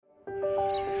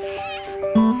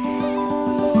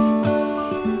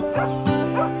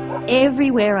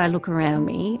Everywhere I look around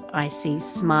me, I see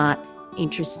smart,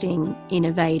 interesting,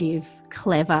 innovative,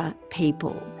 clever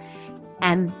people.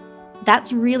 And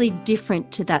that's really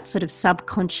different to that sort of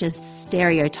subconscious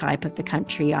stereotype of the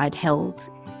country I'd held,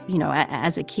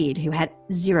 as a kid who had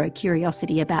zero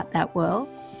curiosity about that world.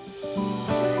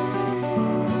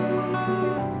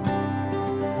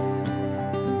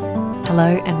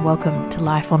 Hello and welcome to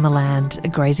Life on the Land, a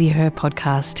Grazie Her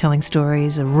podcast telling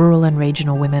stories of rural and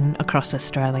regional women across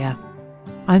Australia.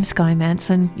 I'm Skye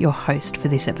Manson, your host for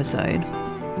this episode.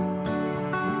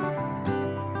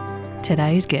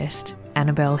 Today's guest,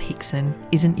 Annabelle Hickson,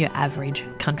 isn't your average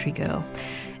country girl.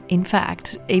 In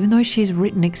fact, even though she's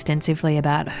written extensively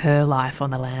about her life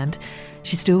on the land,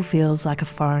 she still feels like a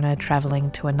foreigner travelling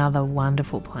to another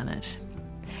wonderful planet.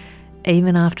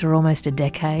 Even after almost a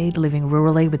decade living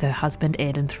rurally with her husband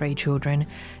Ed and 3 children,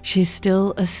 she's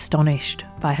still astonished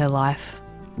by her life,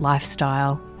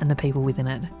 lifestyle and the people within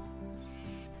it.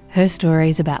 Her story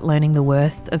is about learning the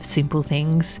worth of simple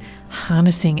things,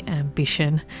 harnessing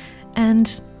ambition,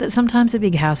 and that sometimes a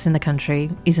big house in the country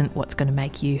isn't what's going to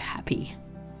make you happy.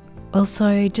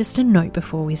 Also, just a note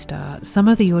before we start, some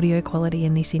of the audio quality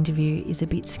in this interview is a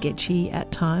bit sketchy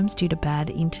at times due to bad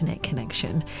internet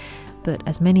connection. But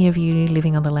as many of you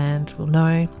living on the land will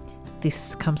know,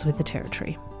 this comes with the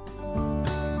territory.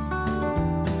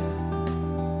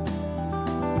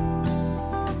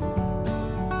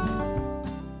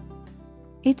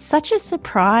 It's such a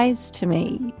surprise to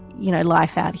me,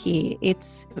 life out here.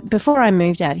 Before I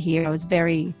moved out here, I was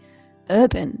very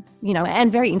urban,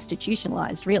 and very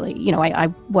institutionalized, really. I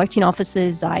worked in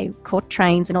offices, I caught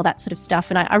trains and all that sort of stuff,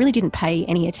 and I really didn't pay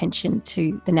any attention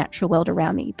to the natural world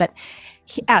around me. But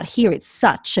out here, it's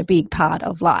such a big part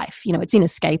of life. It's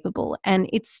inescapable, and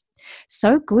it's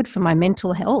so good for my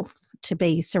mental health to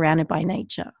be surrounded by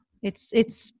nature.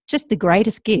 It's just the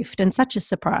greatest gift and such a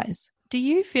surprise. Do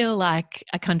you feel like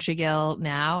a country girl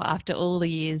now after all the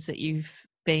years that you've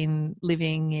been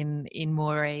living in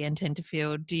Moree and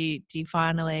Tenterfield? Do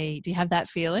you have that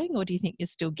feeling, or do you think you're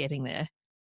still getting there?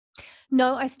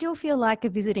 No, I still feel like a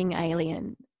visiting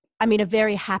alien. I mean, a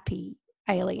very happy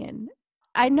alien.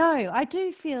 I know, I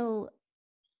do feel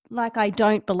like I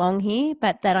don't belong here,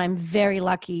 but that I'm very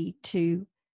lucky to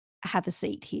have a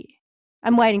seat here.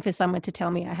 I'm waiting for someone to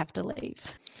tell me I have to leave.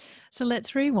 So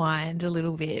let's rewind a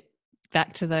little bit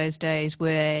back to those days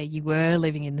where you were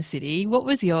living in the city. What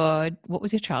was your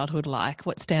childhood like?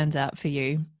 What stands out for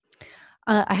you?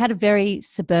 I had a very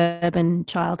suburban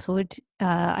childhood.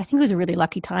 I think it was a really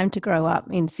lucky time to grow up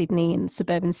in Sydney, in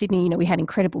suburban Sydney. We had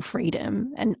incredible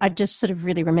freedom, and I just sort of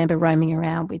really remember roaming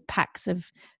around with packs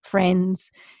of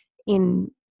friends in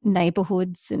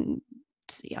neighbourhoods. And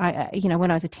when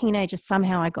I was a teenager,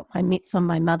 somehow I got my mitts on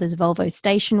my mother's Volvo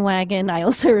station wagon. I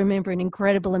also remember an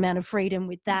incredible amount of freedom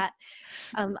with that.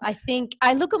 I think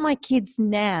I look at my kids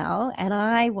now and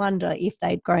I wonder if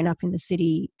they'd grown up in the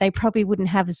city, they probably wouldn't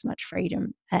have as much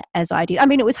freedom as I did. I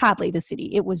mean, it was hardly the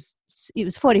city. It was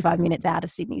 45 minutes out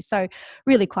of Sydney, so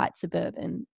really quite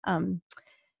suburban. I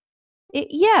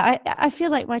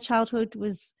feel like my childhood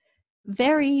was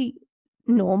very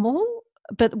normal.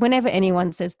 But whenever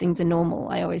anyone says things are normal,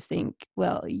 I always think,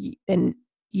 well, then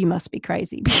you must be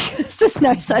crazy because there's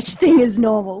no such thing as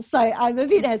normal. So I'm a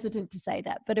bit hesitant to say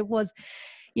that. But it was,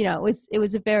 it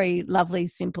was a very lovely,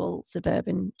 simple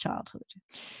suburban childhood.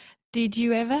 Did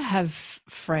you ever have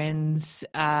friends,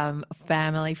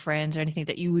 family friends or anything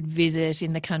that you would visit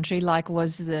in the country? Like were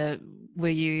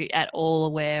you at all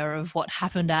aware of what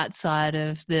happened outside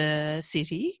of the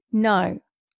city? No,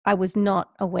 I was not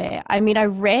aware. I mean, I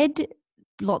read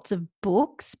lots of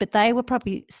books, but they were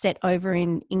probably set over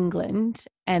in England,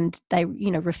 and they,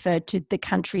 referred to the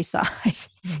countryside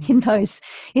in those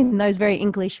very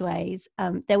English ways.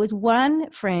 There was one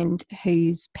friend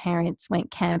whose parents went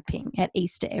camping at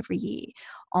Easter every year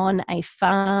on a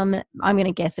farm. I'm going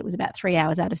to guess it was about 3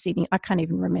 hours out of Sydney. I can't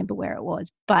even remember where it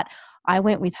was, but I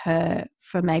went with her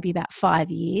for maybe about 5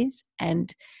 years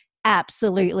and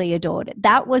absolutely adored it.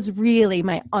 That was really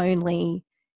my only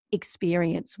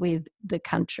experience with the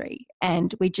country,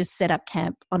 and we just set up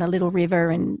camp on a little river,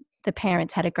 and the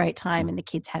parents had a great time and the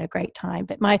kids had a great time.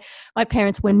 But my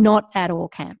parents were not at all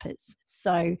campers,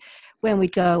 so when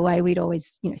we'd go away, we'd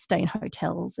always stay in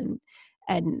hotels,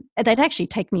 and they'd actually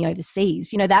take me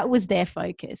overseas. That was their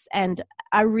focus, and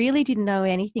I really didn't know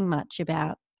anything much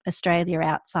about Australia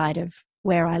outside of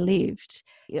where I lived.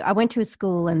 I went to a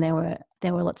school, and there were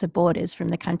lots of boarders from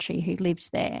the country who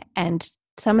lived there, and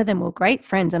some of them were great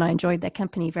friends and I enjoyed their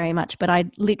company very much, but I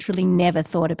literally never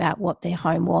thought about what their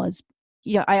home was.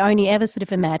 I only ever sort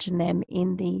of imagined them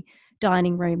in the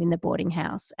dining room in the boarding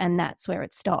house, and that's where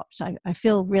it stopped. I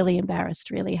feel really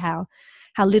embarrassed, really, how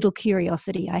little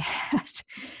curiosity I had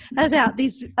about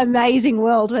this amazing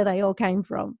world where they all came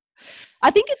from. I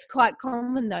think it's quite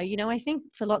common though, I think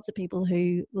for lots of people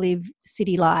who live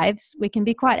city lives, we can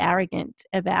be quite arrogant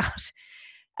about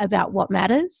what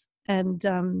matters. And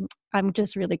I'm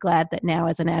just really glad that now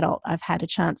as an adult, I've had a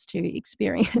chance to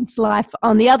experience life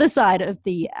on the other side of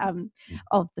the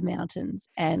mountains.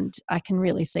 And I can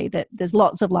really see that there's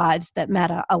lots of lives that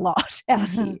matter a lot out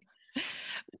here.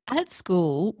 At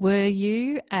school, were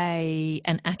you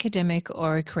an academic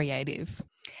or a creative?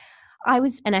 I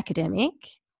was an academic.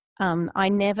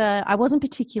 I wasn't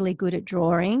particularly good at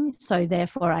drawing, so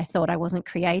therefore I thought I wasn't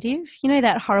creative. You know,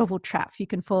 that horrible trap you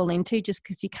can fall into just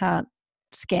because you can't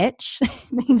sketch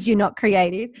means you're not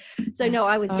creative. So no,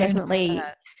 I was definitely,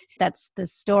 that's the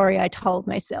story I told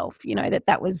myself,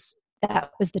 that was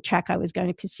the track I was going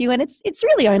to pursue. And it's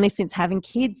really only since having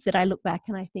kids that I look back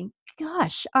and I think,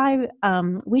 gosh, I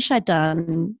wish I'd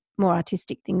done more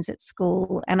artistic things at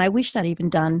school, and I wish I'd even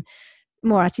done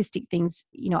more artistic things,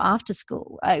 after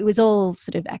school. It was all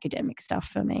sort of academic stuff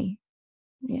for me.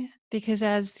 Yeah. Because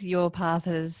as your path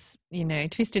has,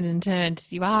 twisted and turned,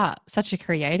 you are such a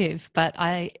creative. But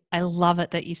I love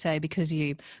it that you say because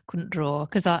you couldn't draw,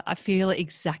 because I feel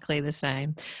exactly the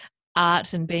same.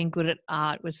 Art and being good at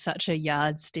art was such a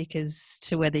yardstick as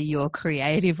to whether you're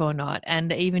creative or not.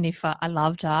 And even if I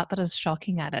loved art, but I was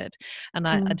shocking at it. And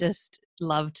I just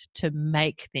loved to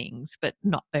make things, but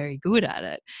not very good at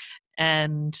it.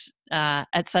 And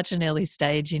at such an early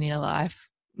stage in your life,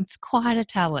 it's quite a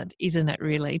talent, isn't it,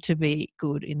 really, to be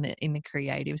good in the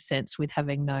creative sense with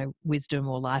having no wisdom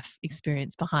or life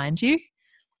experience behind you?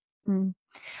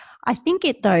 I think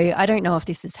though, I don't know if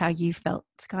this is how you felt,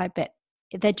 Sky, but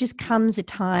there just comes a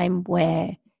time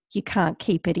where you can't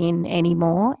keep it in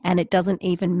anymore, and it doesn't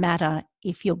even matter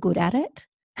if you're good at it.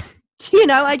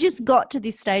 I just got to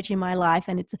this stage in my life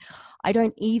and I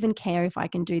don't even care if I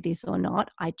can do this or not.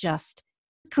 I just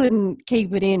couldn't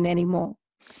keep it in anymore.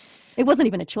 It wasn't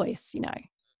even a choice,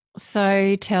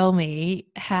 So tell me,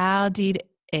 how did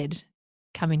Ed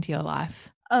come into your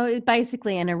life? Oh,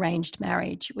 basically an arranged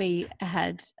marriage. We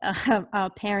had our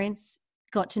parents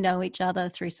got to know each other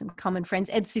through some common friends.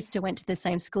 Ed's sister went to the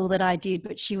same school that I did,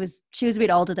 but she was a bit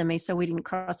older than me, so we didn't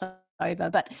cross over.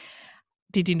 But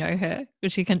did you know her?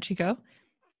 Was she a country girl?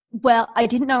 Well, I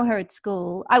didn't know her at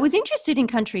school. I was interested in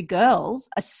country girls.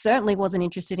 I certainly wasn't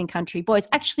interested in country boys.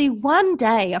 Actually, one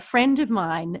day a friend of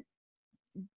mine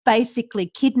basically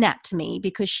kidnapped me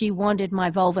because she wanted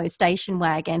my Volvo station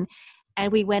wagon,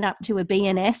 and we went up to a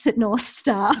B&S at North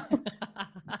Star.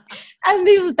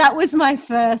 And that was my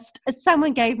first.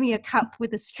 Someone gave me a cup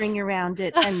with a string around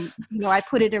it, and I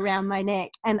put it around my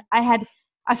neck, and I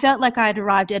felt like I had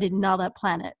arrived at another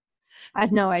planet. I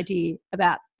had no idea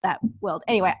about that world.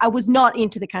 Anyway, I was not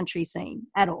into the country scene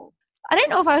at all. I don't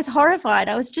know if I was horrified.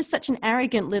 I was just such an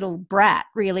arrogant little brat,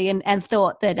 really, and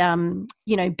thought that,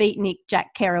 beatnik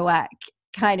Jack Kerouac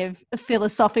kind of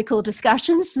philosophical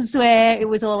discussions was where it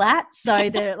was all at. So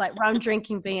the rum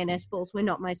drinking B&S balls were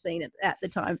not my scene at the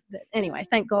time. But anyway,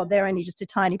 thank God they're only just a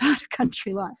tiny part of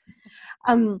country life.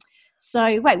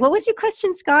 So wait, what was your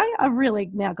question, Sky? I've really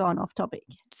now gone off topic.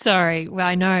 Sorry. Well,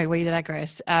 I know we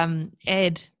digress.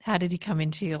 Ed, how did he come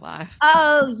into your life?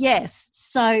 Oh, yes.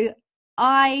 So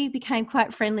I became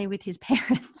quite friendly with his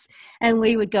parents, and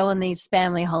we would go on these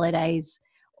family holidays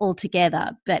all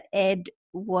together. But Ed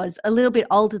was a little bit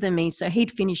older than me, so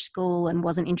he'd finished school and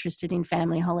wasn't interested in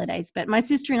family holidays. But my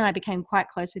sister and I became quite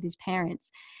close with his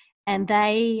parents. And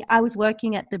I was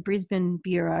working at the Brisbane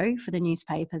Bureau for the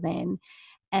newspaper then,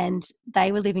 and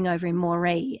they were living over in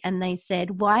Moree, and they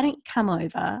said, why don't you come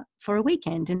over for a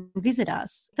weekend and visit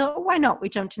us? I thought, why not? We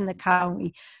jumped in the car and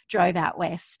we drove out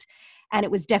west, and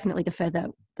it was definitely the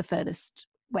furthest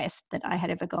west that I had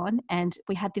ever gone. And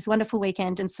we had this wonderful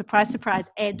weekend, and surprise, surprise,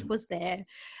 Ed was there,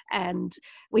 and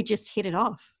we just hit it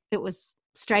off. It was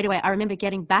straight away. I remember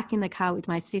getting back in the car with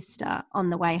my sister on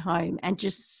the way home and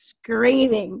just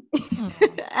screaming.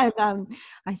 And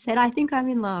I said, I think I'm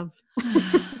in love.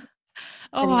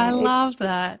 Oh, anyway, I love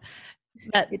that.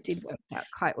 It did work out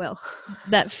quite well.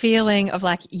 That feeling of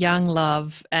young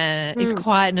love is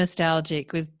quite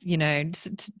nostalgic with,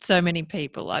 so many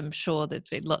people. I'm sure there's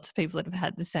been lots of people that have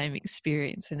had the same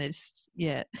experience, and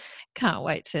can't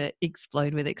wait to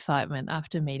explode with excitement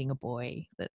after meeting a boy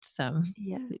that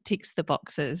ticks the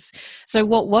boxes. So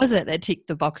what was it that ticked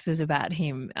the boxes about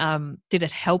him? Did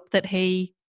it help that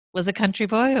he was a country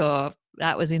boy, or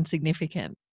that was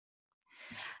insignificant?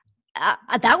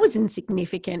 That was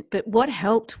insignificant, but what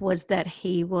helped was that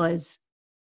he was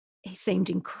he seemed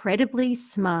incredibly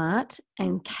smart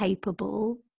and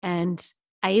capable and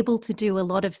able to do a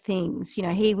lot of things. You know,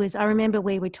 I remember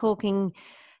we were talking,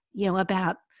 you know,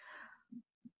 about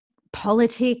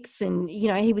politics, and you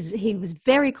know, he was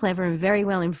very clever and very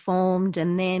well informed.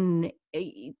 And then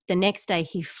the next day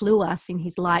he flew us in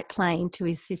his light plane to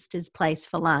his sister's place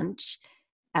for lunch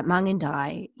at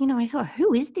Mungandai. You know, I thought,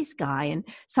 who is this guy? And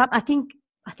I think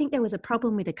there was a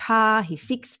problem with a car. He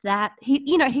fixed that.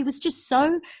 He was just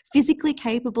so physically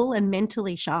capable and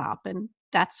mentally sharp, and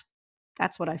that's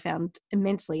what I found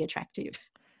immensely attractive.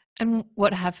 And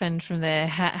what happened from there?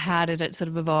 How did it sort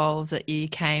of evolve that you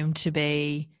came to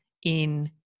be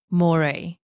in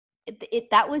Moree?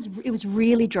 It was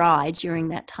really dry during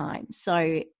that time.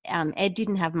 So Ed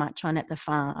didn't have much on at the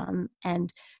farm,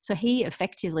 and so he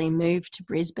effectively moved to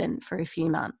Brisbane for a few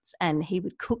months, and he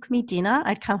would cook me dinner.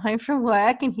 I'd come home from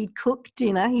work and he'd cook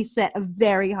dinner. He set a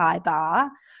very high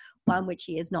bar, one which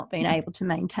he has not been able to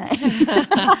maintain.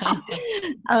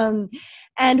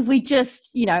 And we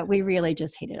just, you know, we really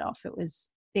just hit it off.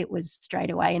 It was straight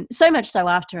away. And so much so,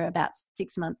 after about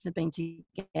 6 months of being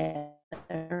together,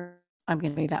 I'm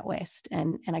going to move out west,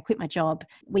 and I quit my job.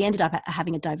 We ended up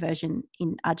having a diversion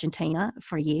in Argentina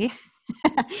for a year.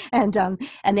 and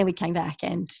then we came back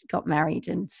and got married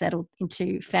and settled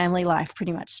into family life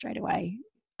pretty much straight away.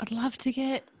 I'd love to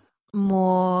get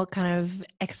more kind of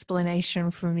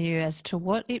explanation from you as to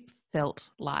what it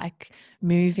felt like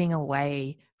moving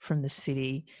away from the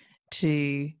city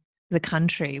to the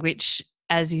country, which,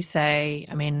 as you say,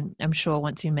 I mean, I'm sure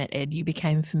once you met Ed, you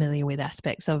became familiar with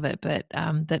aspects of it, but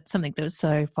that's something that was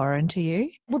so foreign to you.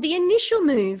 Well, the initial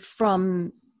move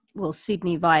from,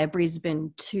 Sydney via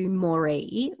Brisbane to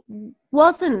Moree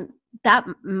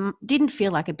didn't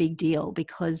feel like a big deal,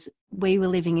 because we were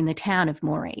living in the town of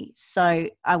Moree. So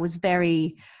I was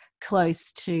very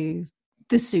close to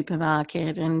the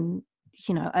supermarket and,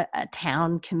 you know, a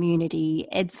town community.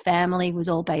 Ed's family was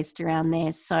all based around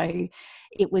there. So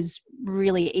it was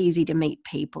really easy to meet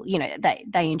people. You know,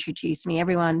 they introduced me.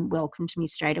 Everyone welcomed me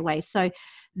straight away. So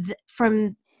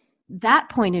from that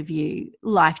point of view,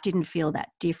 life didn't feel that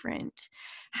different.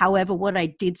 However, what I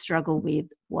did struggle with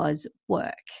was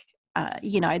work.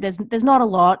 You know, there's not a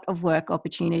lot of work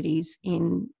opportunities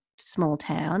in small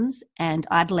towns, and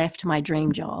I'd left my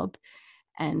dream job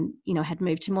and, you know, had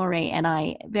moved to Moree, and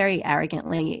I very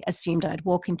arrogantly assumed I'd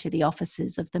walk into the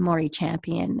offices of the Moree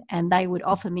Champion and they would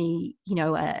offer me, you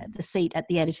know, the seat at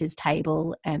the editor's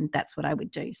table, and that's what I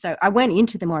would do. So I went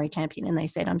into the Moree Champion and they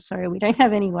said, "I'm sorry, we don't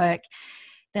have any work."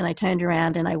 Then I turned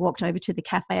around and I walked over to the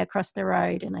cafe across the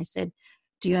road and I said,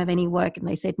 "Do you have any work?" And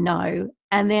they said no.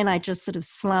 And then I just sort of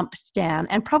slumped down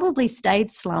and probably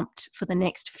stayed slumped for the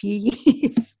next few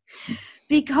years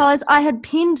because I had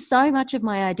pinned so much of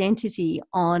my identity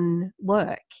on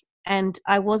work, and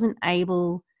I wasn't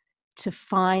able to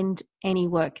find any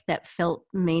work that felt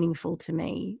meaningful to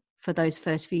me for those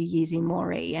first few years in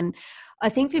Moree. And I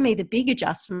think for me, the big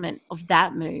adjustment of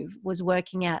that move was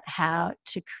working out how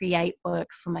to create work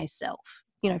for myself,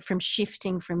 you know, from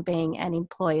shifting from being an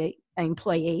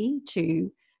employee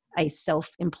to a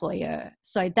self-employer.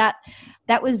 So that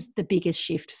was the biggest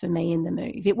shift for me in the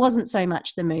move. It wasn't so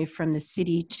much the move from the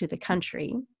city to the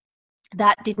country.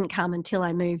 That didn't come until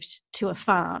I moved to a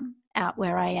farm out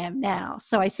where I am now.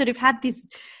 So I sort of had this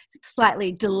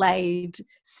slightly delayed,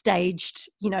 staged,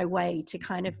 you know, way to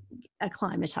kind of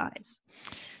acclimatize.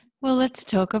 Well, let's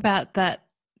talk about that,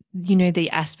 you know, the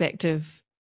aspect of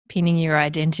pinning your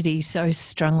identity so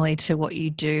strongly to what you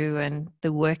do and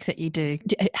the work that you do.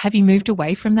 Have you moved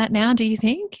away from that now, do you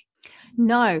think?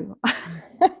 No,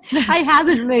 I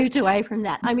haven't moved away from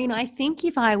that. I mean, I think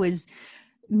if I was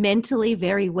mentally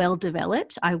very well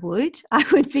developed, I would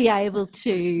be able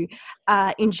to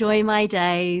enjoy my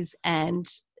days and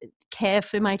care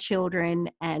for my children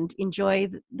and enjoy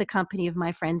the company of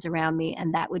my friends around me,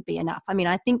 and that would be enough. I mean,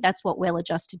 I think that's what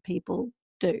well-adjusted people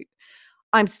do.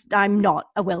 I'm not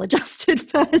a well-adjusted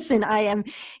person. I am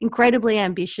incredibly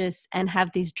ambitious and have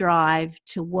this drive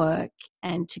to work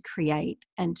and to create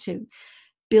and to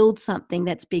build something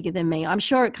that's bigger than me. I'm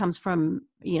sure it comes from,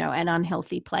 you know, an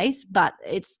unhealthy place, but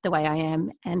it's the way I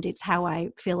am and it's how I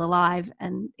feel alive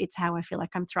and it's how I feel like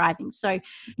I'm thriving. So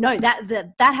no,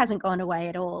 that hasn't gone away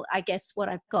at all. I guess what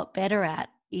I've got better at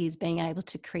is being able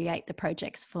to create the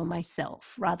projects for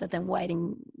myself rather than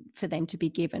waiting for them to be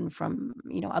given from,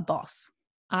 you know, a boss.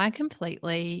 I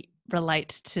completely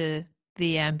relate to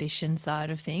the ambition side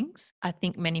of things. I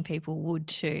think many people would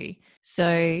too.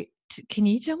 So can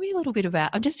you tell me a little bit about,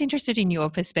 I'm just interested in your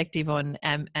perspective on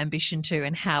ambition too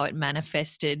and how it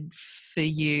manifested for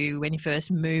you when you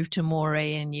first moved to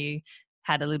Moree and you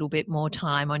had a little bit more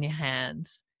time on your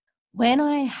hands. When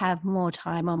I have more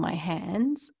time on my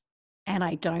hands and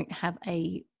I don't have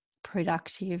a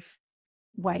productive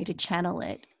way to channel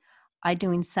it, I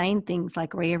do insane things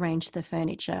like rearrange the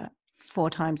furniture 4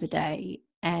 times a day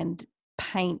and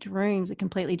paint rooms a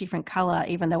completely different color,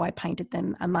 even though I painted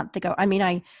them a month ago. I mean,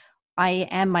 I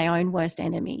am my own worst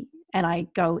enemy and I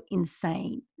go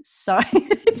insane. So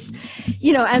it's,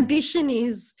 ambition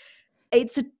is,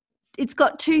 it's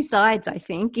got two sides, I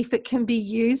think. If it can be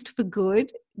used for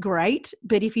good, great.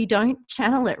 But if you don't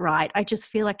channel it right, I just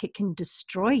feel like it can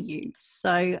destroy you.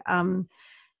 So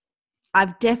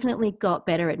I've definitely got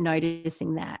better at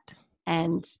noticing that.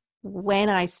 And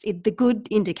the good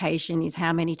indication is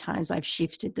how many times I've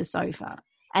shifted the sofa.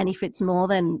 And if it's more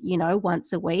than,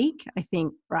 once a week, I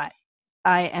think, right,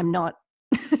 I am not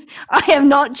I am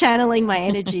not channeling my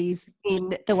energies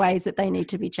in the ways that they need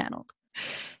to be channeled.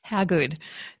 How good.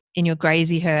 In your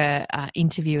Graziher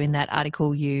interview in that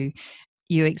article, you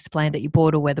explained that you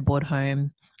bought a weatherboard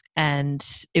home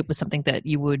and it was something that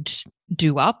you would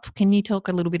do up. Can you talk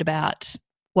a little bit about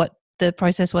what the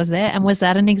process was there? And was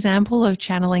that an example of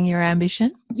channeling your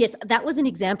ambition? Yes, that was an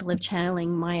example of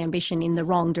channeling my ambition in the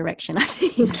wrong direction, I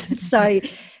think. So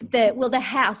the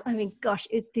house, I mean, gosh,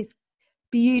 it's this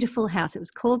beautiful house. It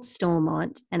was called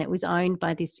Stormont and it was owned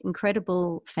by this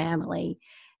incredible family.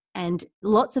 And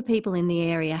lots of people in the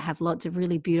area have lots of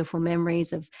really beautiful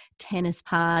memories of tennis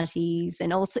parties.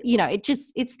 And also,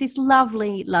 it's this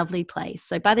lovely, lovely place.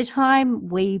 So by the time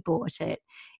we bought it,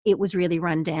 it was really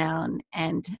run down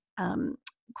and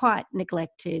quite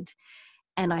neglected.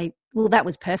 And that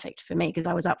was perfect for me because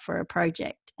I was up for a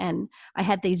project. And I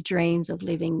had these dreams of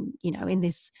living, in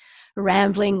this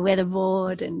rambling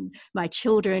weatherboard and my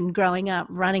children growing up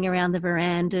running around the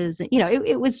verandas.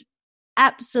 It was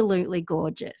absolutely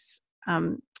gorgeous.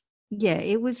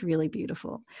 It was really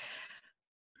beautiful.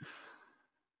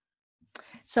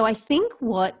 So I think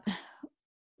what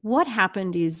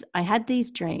happened is I had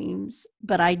these dreams,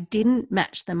 but I didn't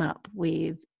match them up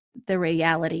with the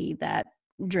reality that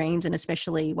dreams, and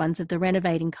especially ones of the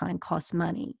renovating kind, cost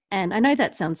money. And I know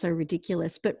that sounds so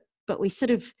ridiculous, but we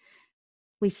started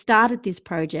this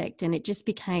project and it just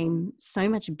became so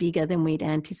much bigger than we'd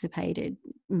anticipated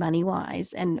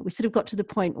money-wise. And we sort of got to the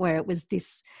point where it was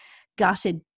this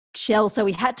gutted shell. So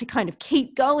we had to kind of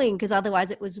keep going because otherwise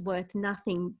it was worth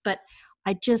nothing. But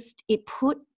it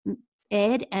put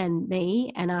Ed and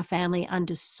me and our family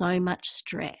under so much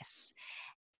stress.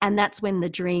 And that's when the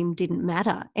dream didn't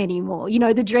matter anymore.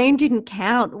 The dream didn't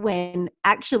count when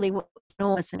actually was an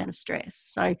enormous amount of stress.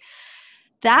 So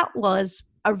that was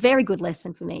a very good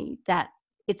lesson for me, that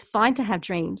it's fine to have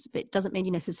dreams, but it doesn't mean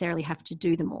you necessarily have to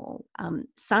do them all.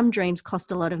 Some dreams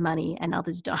cost a lot of money and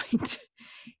others don't,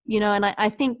 and I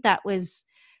think it was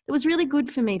really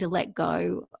good for me to let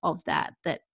go of that.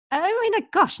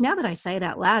 Gosh, now that I say it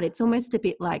out loud, it's almost a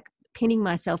bit like pinning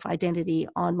my self-identity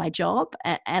on my job.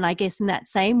 And I guess in that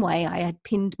same way, I had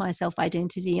pinned my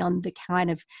self-identity on the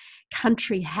kind of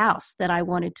country house that I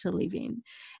wanted to live in.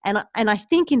 And I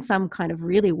think in some kind of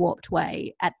really warped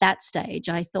way at that stage,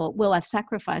 I thought, well, I've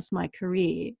sacrificed my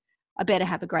career. I better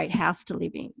have a great house to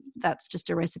live in. That's just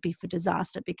a recipe for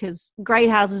disaster because great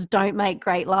houses don't make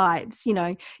great lives.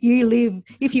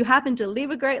 If you happen to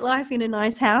live a great life in a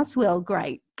nice house, well,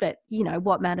 great. But,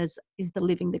 what matters is the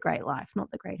living the great life,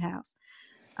 not the great house.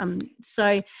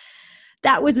 So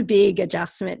that was a big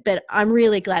adjustment, but I'm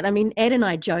really glad. I mean, Ed and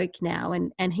I joke now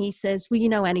and he says,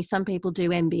 well, Annie, some people do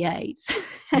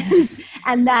MBAs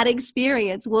and that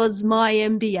experience was my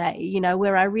MBA,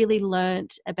 where I really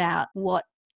learnt about what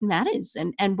matters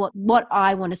and what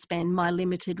I want to spend my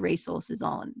limited resources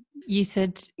on. You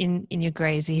said in your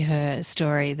Graziher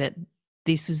story that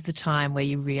this was the time where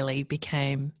you really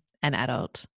became an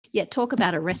adult. Yeah, talk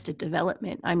about arrested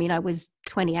development. I mean, I was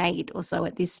 28 or so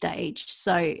at this stage.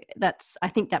 So I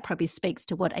think that probably speaks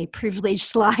to what a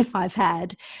privileged life I've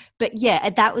had. But yeah,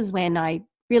 that was when I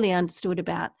really understood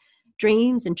about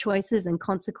dreams and choices and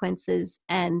consequences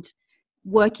and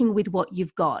working with what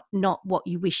you've got, not what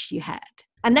you wish you had.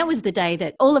 And that was the day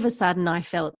that all of a sudden I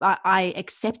felt I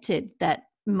accepted that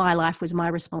my life was my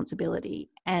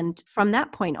responsibility. And from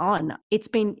that point on, it's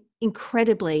been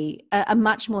incredibly a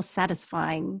much more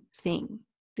satisfying thing,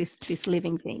 this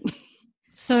living thing.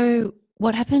 So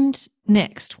what happened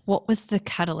next? What was the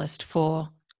catalyst for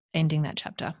ending that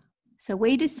chapter? So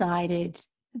we decided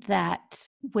that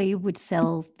we would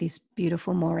sell this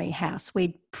beautiful Moree house.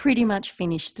 We'd pretty much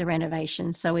finished the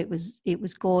renovation, so it was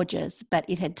gorgeous, but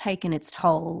it had taken its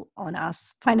toll on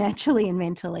us financially and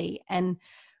mentally. And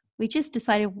we just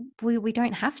decided we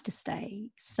don't have to stay.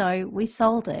 So we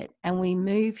sold it and we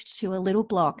moved to a little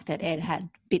block that Ed had a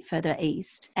bit further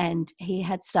east, and he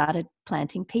had started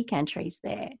planting pecan trees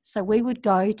there. So we would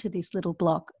go to this little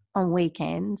block on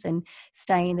weekends and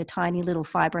stay in the tiny little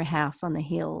fibre house on the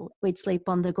hill. We'd sleep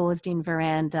on the gauze-in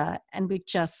veranda, and we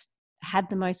just had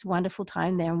the most wonderful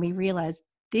time there. And we realised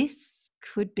this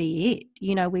could be it.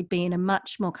 You know, we'd be in a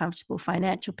much more comfortable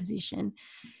financial position,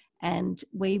 and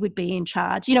we would be in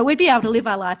charge. You know, we'd be able to live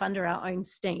our life under our own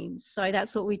steam. So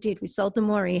that's what we did. We sold the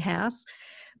Moree house.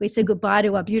 We said goodbye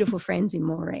to our beautiful friends in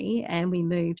Moree, and we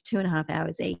moved 2.5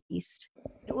 hours east.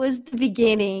 It was the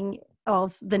beginning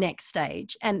of the next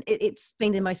stage, and it's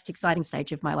been the most exciting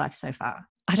stage of my life so far.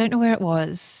 I don't know where it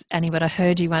was, Annie, but I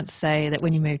heard you once say that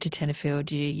when you moved to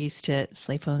Tenterfield, you used to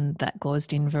sleep on that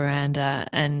gauzed-in veranda,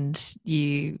 and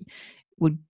you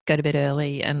would go to bed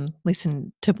early and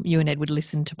you and Ed would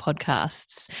listen to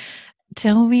podcasts.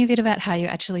 Tell me a bit about how you're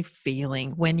actually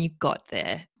feeling when you got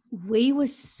there. We were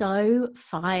so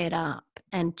fired up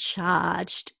and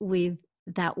charged with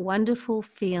that wonderful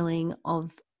feeling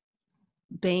of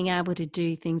being able to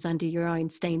do things under your own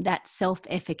steam, that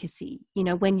self-efficacy, you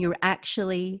know, when you're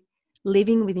actually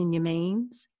living within your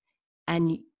means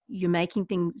and you're making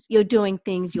things, you're doing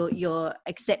things, you're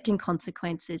accepting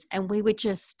consequences. And we were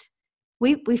just,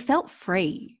 we felt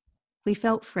free. We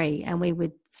felt free, and we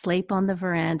would sleep on the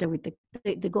veranda with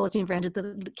the gauze-in veranda.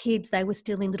 The kids, they were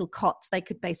still in little cots. They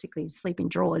could basically sleep in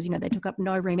drawers. You know, they took up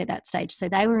no room at that stage. So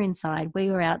they were inside, we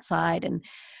were outside, and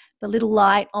the little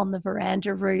light on the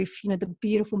veranda roof, you know, the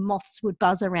beautiful moths would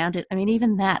buzz around it. I mean,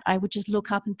 even that, I would just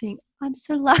look up and think, I'm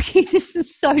so lucky. This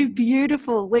is so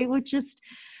beautiful. We were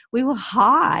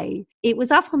high. It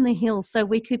was up on the hill, so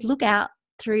we could look out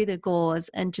through the gauze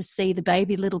and just see the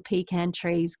baby little pecan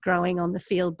trees growing on the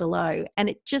field below. And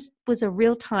it just was a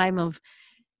real time of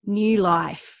new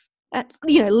life,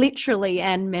 you know, literally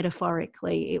and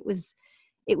metaphorically. It was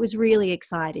really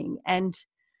exciting. And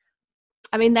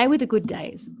I mean, they were the good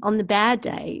days. On the bad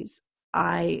days,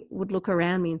 I would look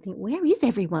around me and think, where is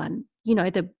everyone? You know,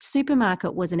 the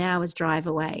supermarket was an hour's drive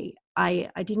away. I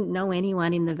didn't know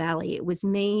anyone in the valley. It was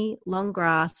me, long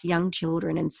grass, young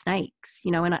children, and snakes, you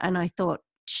know, and I thought,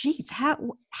 geez, how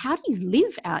do you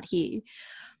live out here?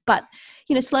 But,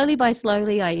 you know, slowly by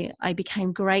slowly, I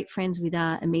became great friends with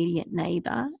our immediate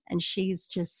neighbour, and she's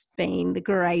just been the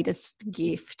greatest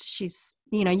gift. She's,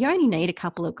 you know, you only need a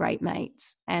couple of great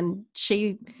mates, and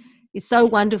she is so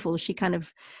wonderful. She kind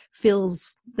of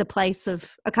fills the place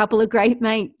of a couple of great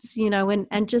mates, you know,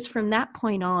 and just from that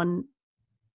point on,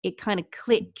 it kind of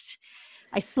clicked.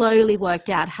 I slowly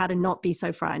worked out how to not be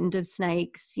so frightened of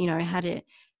snakes, you know, how to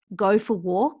go for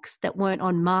walks that weren't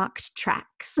on marked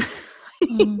tracks.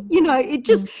 You know, it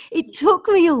took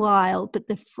me a while, but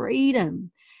the freedom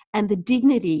and the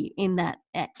dignity in that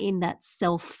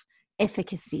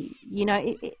self-efficacy, you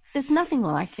know, there's nothing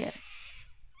like it.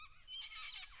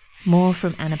 More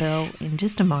from Annabelle in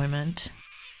just a moment.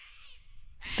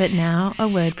 But now a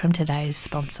word from today's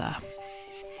sponsor.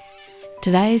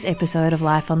 Today's episode of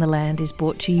Life on the Land is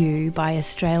brought to you by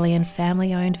Australian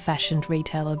family-owned fashioned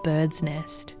retailer Bird's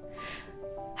Nest.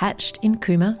 Hatched in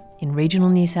Cooma, in regional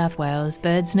New South Wales,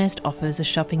 Bird's Nest offers a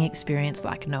shopping experience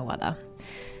like no other.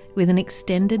 With an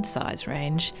extended size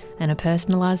range and a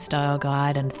personalised style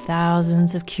guide and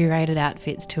thousands of curated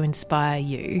outfits to inspire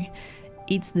you,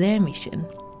 it's their mission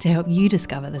to help you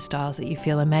discover the styles that you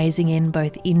feel amazing in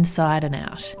both inside and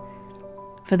out.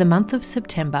 For the month of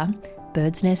September,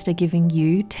 Bird's Nest are giving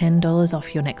you $10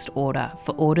 off your next order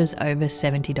for orders over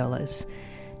 $70.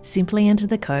 Simply enter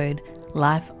the code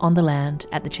LIFEONTHELAND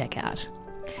at the checkout.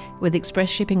 With express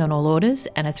shipping on all orders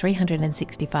and a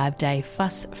 365-day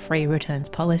fuss-free returns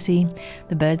policy,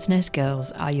 the Bird's Nest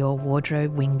girls are your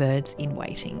wardrobe wingbirds in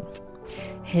waiting.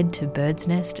 Head to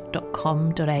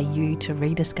birdsnest.com.au to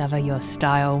rediscover your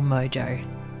style mojo.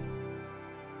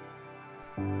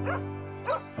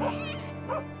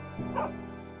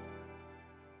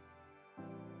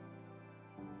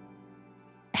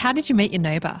 How did you meet your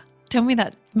neighbour? Tell me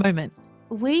that moment.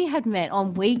 We had met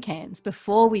on weekends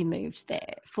before we moved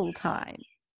there full time,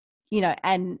 you know,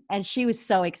 and she was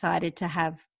so excited to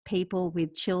have people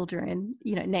with children,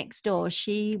 you know, next door.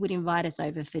 She would invite us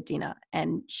over for dinner,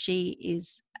 and she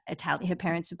is Italian. Her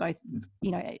parents were both,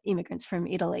 you know, immigrants from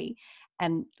Italy,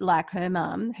 and like her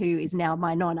mum, who is now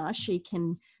my nonna, she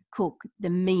can cook the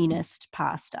meanest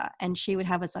pasta, and she would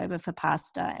have us over for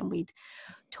pasta, and we'd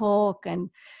talk, and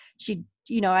she'd,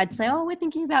 you know, I'd say, oh, we're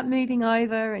thinking about moving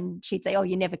over, and she'd say, oh,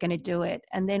 you're never going to do it.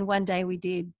 And then one day we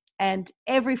did, And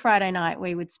every Friday night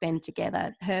we would spend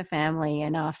together, her family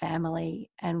and our family,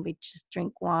 and we'd just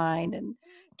drink wine and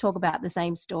talk about the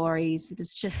same stories. It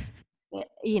was just,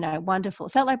 wonderful.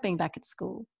 It felt like being back at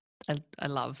school. I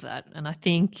love that. And I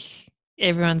think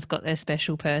everyone's got their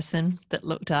special person that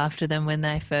looked after them when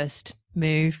they first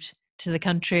moved to the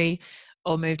country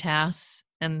or moved house.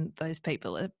 And those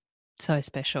people are so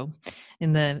special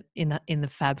in the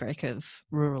fabric of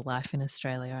rural life in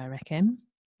Australia, I reckon.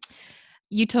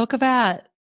 You talk about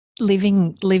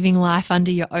living life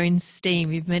under your own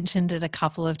steam. You've mentioned it a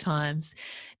couple of times.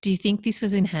 Do you think this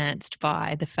was enhanced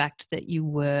by the fact that you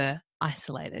were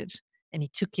isolated and you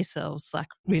took yourselves, like,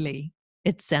 really,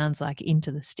 it sounds like,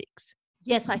 into the sticks?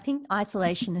 Yes, I think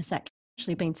isolation has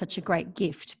actually been such a great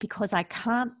gift, because I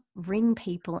can't ring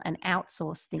people and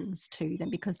outsource things to them,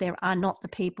 because there are not the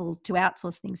people to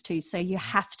outsource things to. So you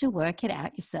have to work it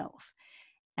out yourself.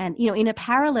 And, in a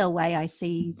parallel way, I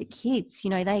see the kids,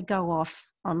 they go off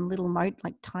on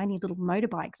tiny little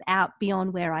motorbikes out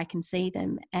beyond where I can see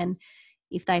them. And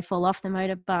if they fall off the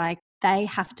motorbike, they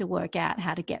have to work out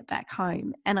how to get back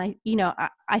home. And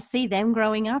I see them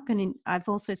growing up, and I've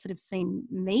also sort of seen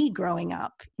me growing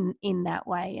up in that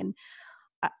way. And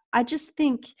I just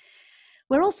think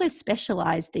we're also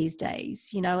specialized these days,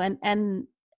 and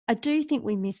I do think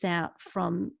we miss out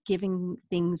from giving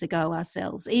things a go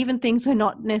ourselves, even things we're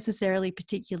not necessarily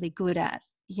particularly good at.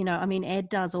 Ed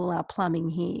does all our plumbing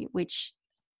here, which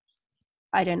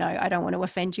I don't know. I don't want to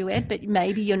offend you, Ed, but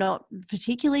maybe you're not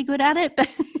particularly good at it,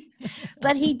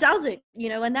 but he does it,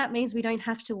 and that means we don't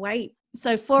have to wait.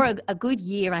 So for a good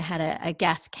year, I had a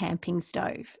gas camping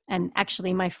stove, and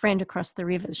actually my friend across the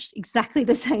river, exactly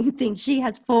the same thing. She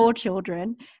has 4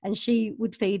 children, and she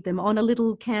would feed them on a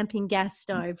little camping gas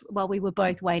stove while we were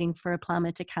both waiting for a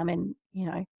plumber to come and,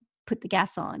 put the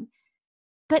gas on.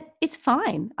 But it's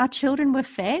fine. Our children were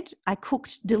fed. I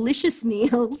cooked delicious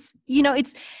meals.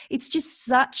 It's just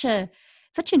such a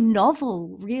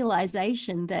novel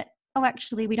realization that,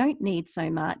 actually, we don't need so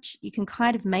much. You can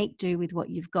kind of make do with what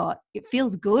you've got. It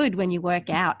feels good when you work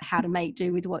out how to make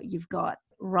do with what you've got.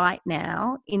 Right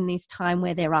now, in this time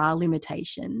where there are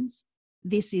limitations,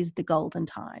 this is the golden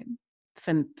time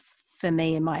for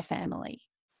me and my family.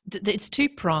 It's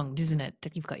two-pronged, isn't it?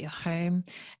 That you've got your home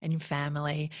and your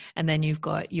family, and then you've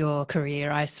got your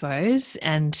career, I suppose,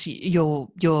 and your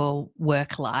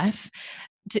work life.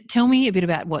 Tell me a bit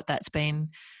about what that's been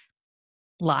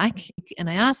like. And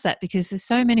I ask that because there's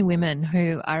so many women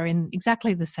who are in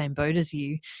exactly the same boat as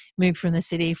you, moved from the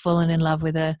city, fallen in love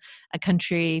with a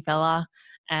country fella,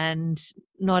 and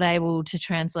not able to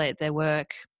translate their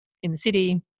work in the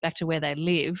city back to where they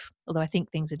live, although I think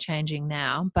things are changing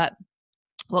now. But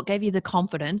what gave you the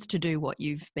confidence to do what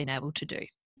you've been able to do?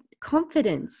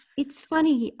 Confidence. It's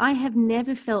funny. I have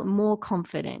never felt more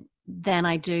confident than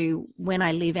I do when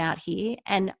I live out here.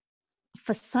 And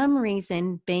for some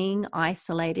reason, being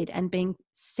isolated and being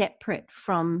separate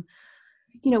from,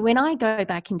 when I go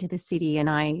back into the city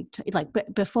and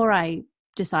before I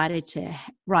decided to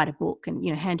write a book and,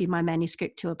 hand in my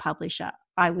manuscript to a publisher,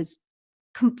 I was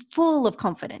full of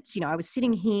confidence. I was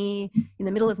sitting here in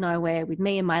the middle of nowhere with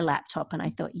me and my laptop, and I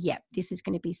thought, yep, this is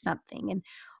going to be something. And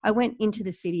I went into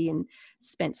the city and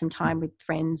spent some time with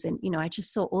friends, and, I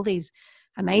just saw all these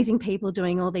amazing people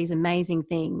doing all these amazing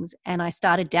things. And I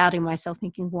started doubting myself,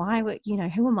 thinking,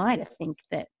 who am I to think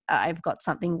that I've got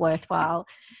something worthwhile?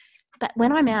 But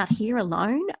when I'm out here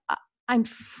alone, I'm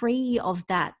free of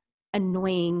that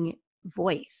annoying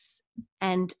voice.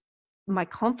 And my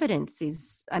confidence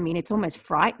is, it's almost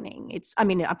frightening.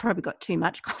 I probably got too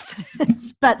much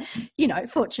confidence, but,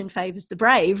 fortune favors the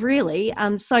brave, really.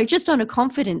 So just on a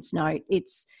confidence note,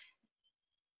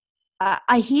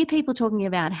 I hear people talking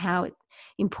about how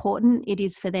important it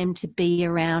is for them to be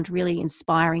around really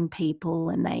inspiring people,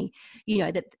 and they,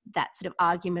 that sort of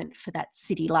argument for that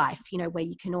city life, where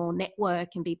you can all network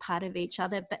and be part of each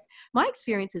other. But my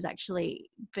experience has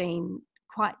actually been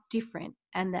quite different,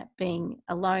 and that being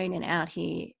alone and out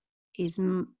here has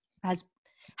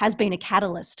been a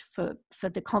catalyst for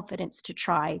the confidence to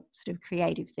try sort of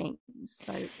creative things.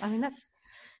 So that's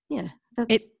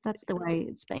the way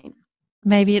it's been.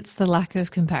 Maybe it's the lack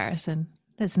of comparison.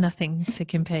 There's nothing to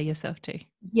compare yourself to.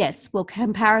 Yes, well,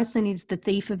 comparison is the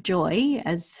thief of joy,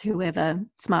 as whoever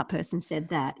smart person said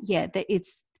that. Yeah,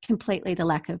 it's completely the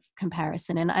lack of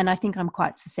comparison, and I think I'm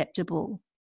quite susceptible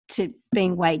to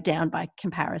being weighed down by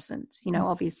comparisons,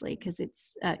 obviously, because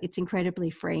it's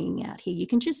incredibly freeing out here. You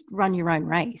can just run your own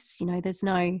race, there's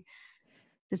no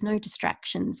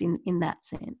distractions in that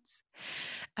sense.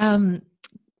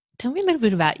 Tell me a little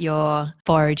bit about your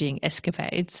foraging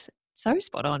escapades. so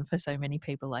spot on for so many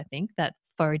people, I think, that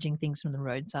foraging things from the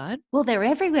roadside. Well, they're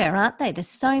everywhere, aren't they? There's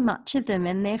so much of them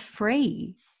and they're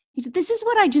free. This is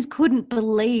what I just couldn't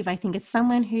believe, I think, as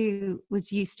someone who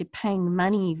was used to paying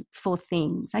money for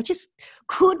things. I just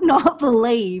could not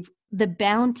believe the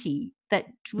bounty that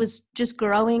was just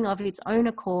growing of its own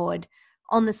accord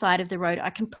on the side of the road. I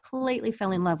completely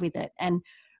fell in love with it and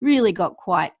really got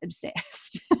quite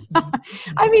obsessed.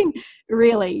 I mean,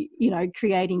 really,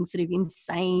 creating sort of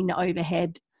insane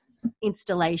overhead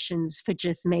installations for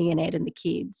just me and Ed and the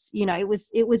kids.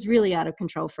 It was really out of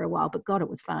control for a while, but God, it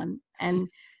was fun. And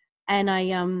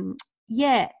I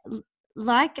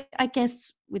like, I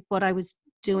guess, with what I was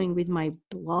doing with my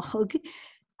blog,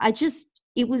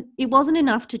 it wasn't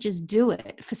enough to just do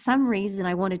it. For some reason,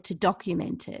 I wanted to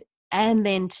document it and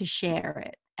then to share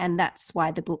it. And that's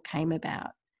why the book came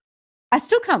about. I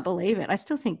still can't believe it. I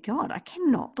still think, God, I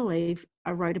cannot believe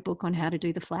I wrote a book on how to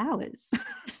do the flowers.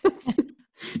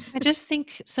 I just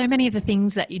think so many of the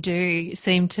things that you do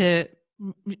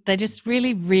they just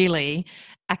really, really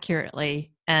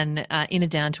accurately and in a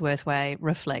down-to-earth way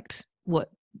reflect what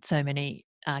so many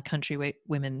country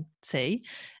women see.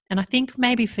 And I think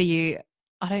maybe for you,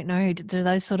 I don't know, do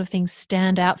those sort of things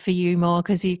stand out for you more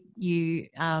because you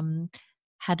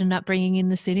had an upbringing in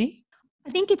the city? I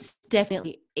think it's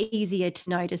definitely easier to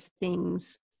notice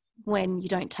things when you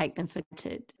don't take them for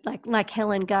granted. Like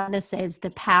Helen Gardner says,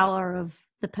 the power of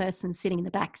the person sitting in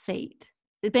the back seat.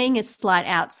 Being a slight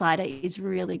outsider is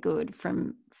really good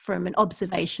from an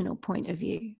observational point of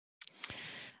view.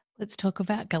 Let's talk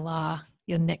about Galah,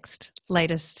 your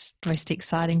latest, most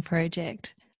exciting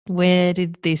project. Where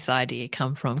did this idea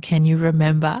come from? Can you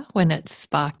remember when it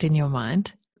sparked in your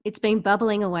mind? It's been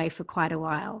bubbling away for quite a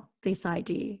while, this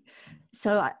idea.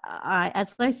 So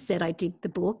as I said, I did the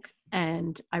book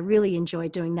and I really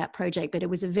enjoyed doing that project, but it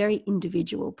was a very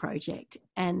individual project.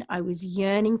 And I was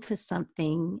yearning for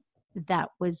something that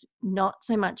was not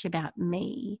so much about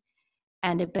me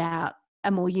and about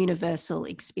a more universal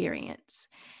experience.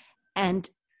 And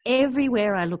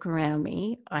everywhere I look around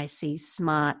me, I see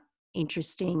smart,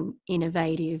 interesting,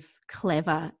 innovative,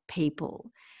 clever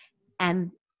people.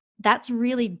 And that's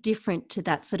really different to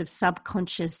that sort of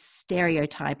subconscious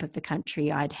stereotype of the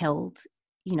country I'd held,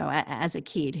 as a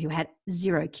kid who had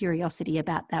zero curiosity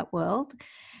about that world.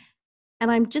 And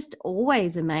I'm just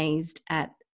always amazed at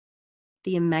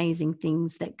the amazing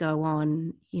things that go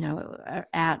on,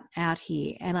 out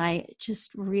here. And I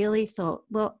just really thought,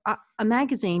 well, a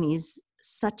magazine is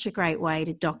such a great way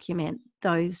to document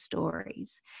those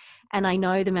stories. And I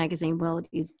know the magazine world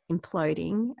is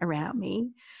imploding around me.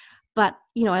 But,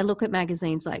 I look at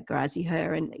magazines like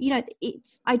Graziher and,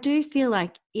 I do feel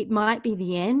like it might be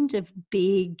the end of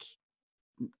big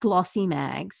glossy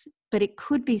mags, but it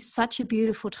could be such a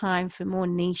beautiful time for more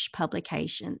niche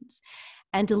publications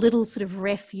and a little sort of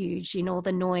refuge in all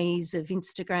the noise of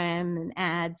Instagram and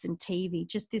ads and TV,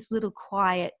 just this little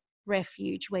quiet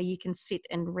refuge where you can sit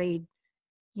and read,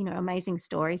 amazing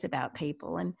stories about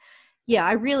people. And yeah,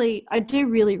 I do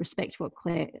really respect what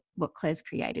Claire's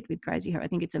created with Graziher. I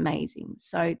think it's amazing.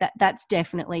 So that's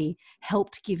definitely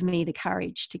helped give me the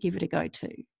courage to give it a go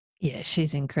too. Yeah,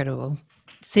 she's incredible.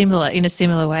 In a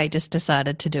similar way, just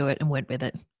decided to do it and went with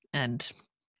it. And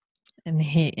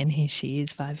here she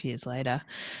is 5 years later.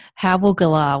 How will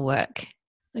Galah work?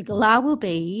 So Galah will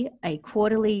be a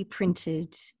quarterly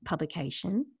printed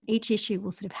publication. Each issue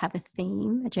will sort of have a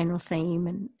theme, a general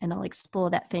theme, and I'll explore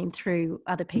that theme through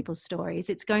other people's stories.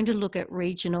 It's going to look at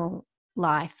regional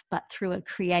life, but through a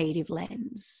creative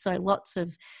lens. So lots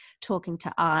of talking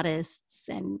to artists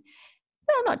and,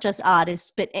 well, not just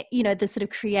artists, but, the sort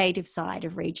of creative side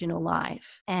of regional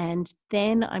life. And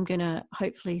then I'm going to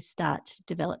hopefully start to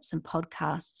develop some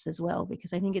podcasts as well,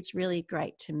 because I think it's really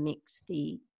great to mix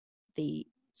the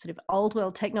sort of old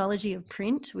world technology of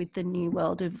print with the new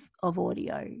world of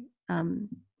audio.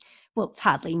 Well, it's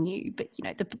hardly new, but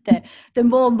the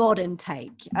more modern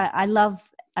take. I love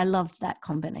that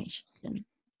combination.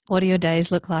 What do your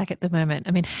days look like at the moment?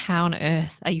 I mean, how on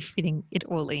earth are you fitting it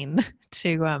all in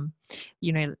to,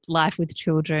 life with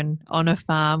children on a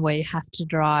farm where you have to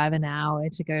drive an hour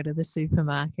to go to the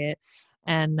supermarket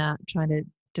and trying to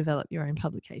develop your own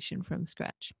publication from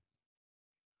scratch?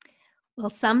 Well,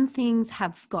 some things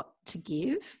have got to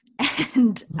give,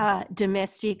 and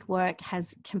domestic work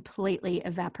has completely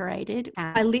evaporated.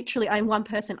 I'm one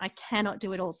person, I cannot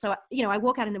do it all. So, I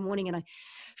walk out in the morning and I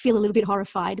feel a little bit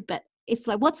horrified, but it's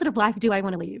like, what sort of life do I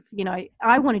want to live?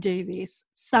 I want to do this.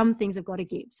 Some things have got to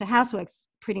give. So housework's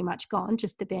pretty much gone,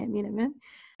 just the bare minimum.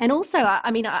 And also,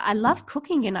 I love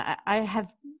cooking, and I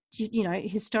have you know,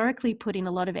 historically put in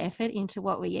a lot of effort into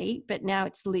what we eat, but now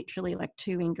it's literally like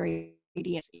 2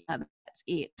 ingredients. That's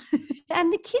it.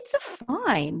 And the kids are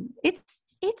fine.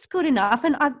 It's good enough.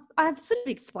 And I've sort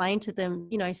of explained to them,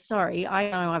 you know, sorry,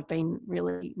 I know I've been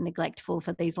really neglectful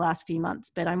for these last few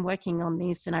months, but I'm working on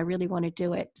this and I really want to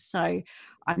do it. So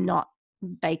I'm not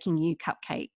baking you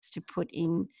cupcakes to put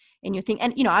in your thing.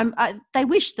 And, you know, they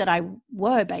wish that I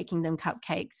were baking them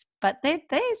cupcakes, but they're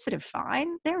sort of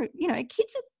fine. They're, you know,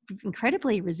 kids are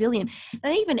incredibly resilient.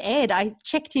 And even Ed, I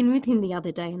checked in with him the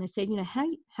other day and I said, you know, how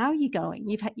are you going?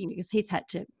 You've had, you know, because he's had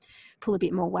to pull a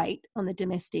bit more weight on the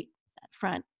domestic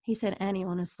front. He said, Annie,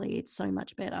 honestly, it's so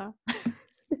much better.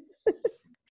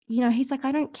 You know, he's like,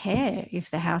 I don't care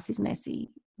if the house is messy.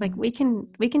 Like we can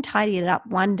tidy it up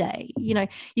one day. You know,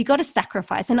 you got to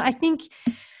sacrifice. And I think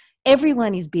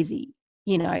everyone is busy.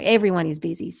 You know, everyone is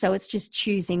busy. So it's just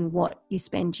choosing what you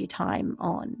spend your time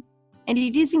on. And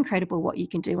it is incredible what you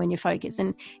can do when you focus.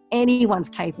 And anyone's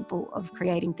capable of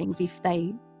creating things if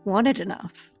they want it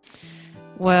enough.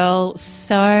 Well,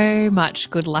 so much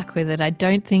good luck with it. I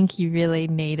don't think you really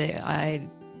need it. I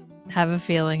have a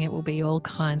feeling it will be all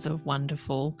kinds of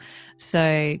wonderful.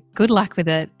 So good luck with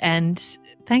it. And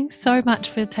thanks so much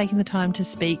for taking the time to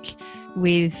speak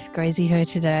with Grazie Her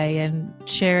today and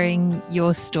sharing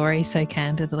your story so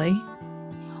candidly.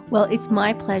 Well, it's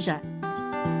my pleasure.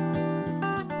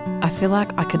 I feel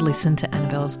like I could listen to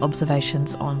Annabelle's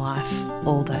observations on life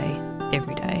all day,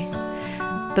 every day.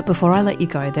 But before I let you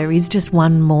go, there is just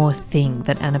one more thing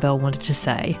that Annabelle wanted to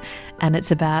say, and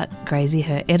it's about Grazie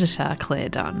Her editor, Claire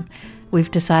Dunn. We've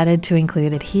decided to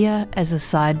include it here as a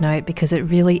side note because it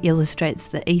really illustrates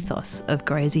the ethos of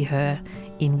Grazie Her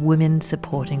in women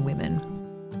supporting women.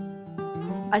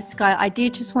 Sky, I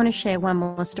did just want to share one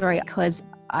more story because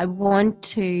I want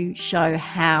to show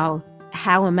how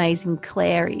amazing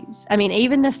Claire is. I mean,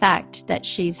 even the fact that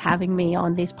she's having me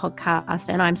on this podcast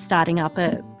and I'm starting up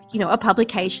a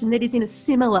publication that is in a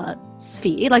similar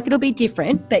sphere, like it'll be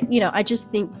different, but, you know, I just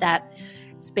think that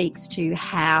speaks to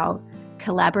how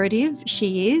collaborative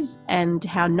she is and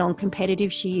how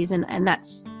non-competitive she is. And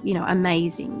that's, you know,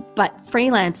 amazing. But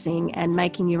freelancing and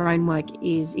making your own work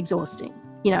is exhausting.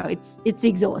 You know, it's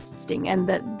exhausting, and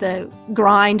the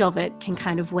grind of it can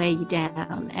kind of wear you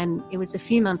down. And it was a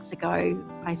few months ago,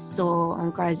 I saw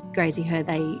on Grazie Her,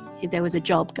 there was a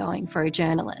job going for a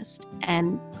journalist,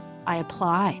 and I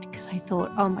applied because I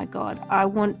thought, oh my God, I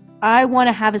want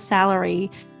to have a salary.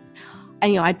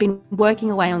 And, you know, I'd been working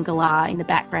away on Galah in the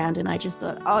background, and I just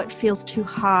thought, oh, it feels too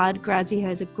hard. Grazie Her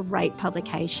is a great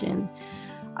publication.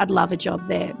 I'd love a job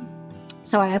there.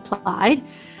 So I applied,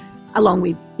 along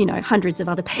with, you know, hundreds of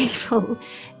other people.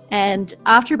 And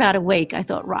after about a week, I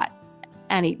thought, right,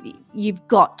 Annie, you've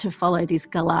got to follow this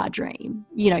Galah dream.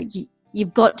 You know,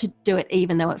 you've got to do it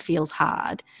even though it feels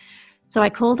hard. So I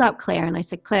called up Claire and I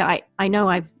said, Claire, I know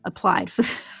I've applied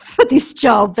for this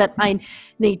job, but I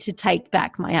need to take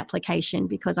back my application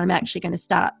because I'm actually going to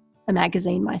start a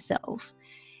magazine myself.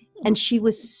 And she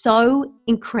was so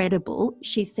incredible.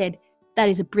 She said, that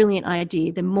is a brilliant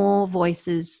idea. The more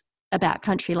voices about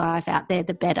country life out there,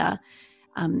 the better.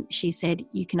 She said,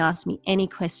 you can ask me any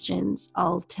questions.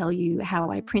 I'll tell you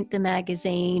how I print the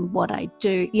magazine, what I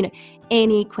do, you know,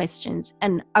 any questions.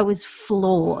 And I was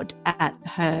floored at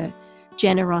her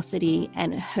generosity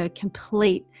and her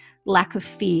complete lack of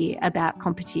fear about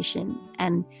competition.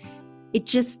 And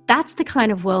that's the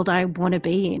kind of world I want to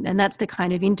be in. And that's the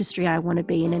kind of industry I want to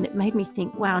be in. And it made me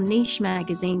think, wow, niche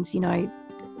magazines, you know,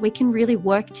 we can really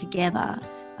work together.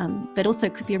 But also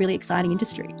it could be a really exciting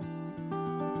industry.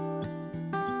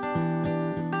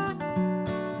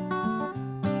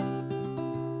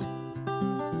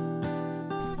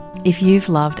 If you've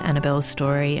loved Annabelle's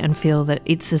story and feel that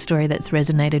it's a story that's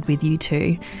resonated with you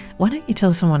too, why don't you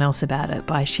tell someone else about it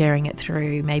by sharing it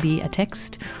through maybe a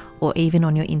text or even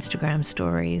on your Instagram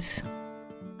stories.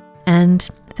 And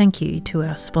thank you to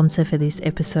our sponsor for this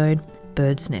episode,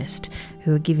 Bird's Nest,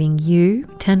 who are giving you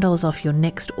 $10 off your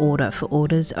next order for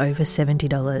orders over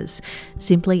 $70.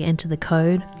 Simply enter the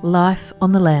code Life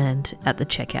on the Land at the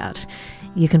checkout.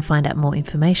 You can find out more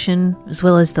information as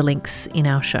well as the links in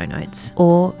our show notes,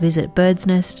 or visit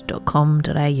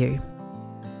birdsnest.com.au.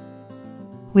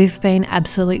 We've been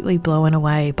absolutely blown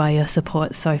away by your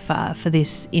support so far for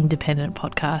this independent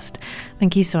podcast.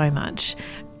 Thank you so much.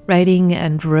 Rating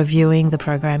and reviewing the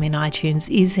program in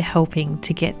iTunes is helping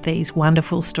to get these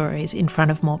wonderful stories in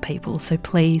front of more people, so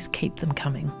please keep them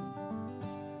coming.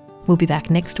 We'll be back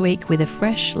next week with a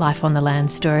fresh Life on the Land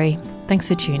story. Thanks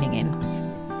for tuning in.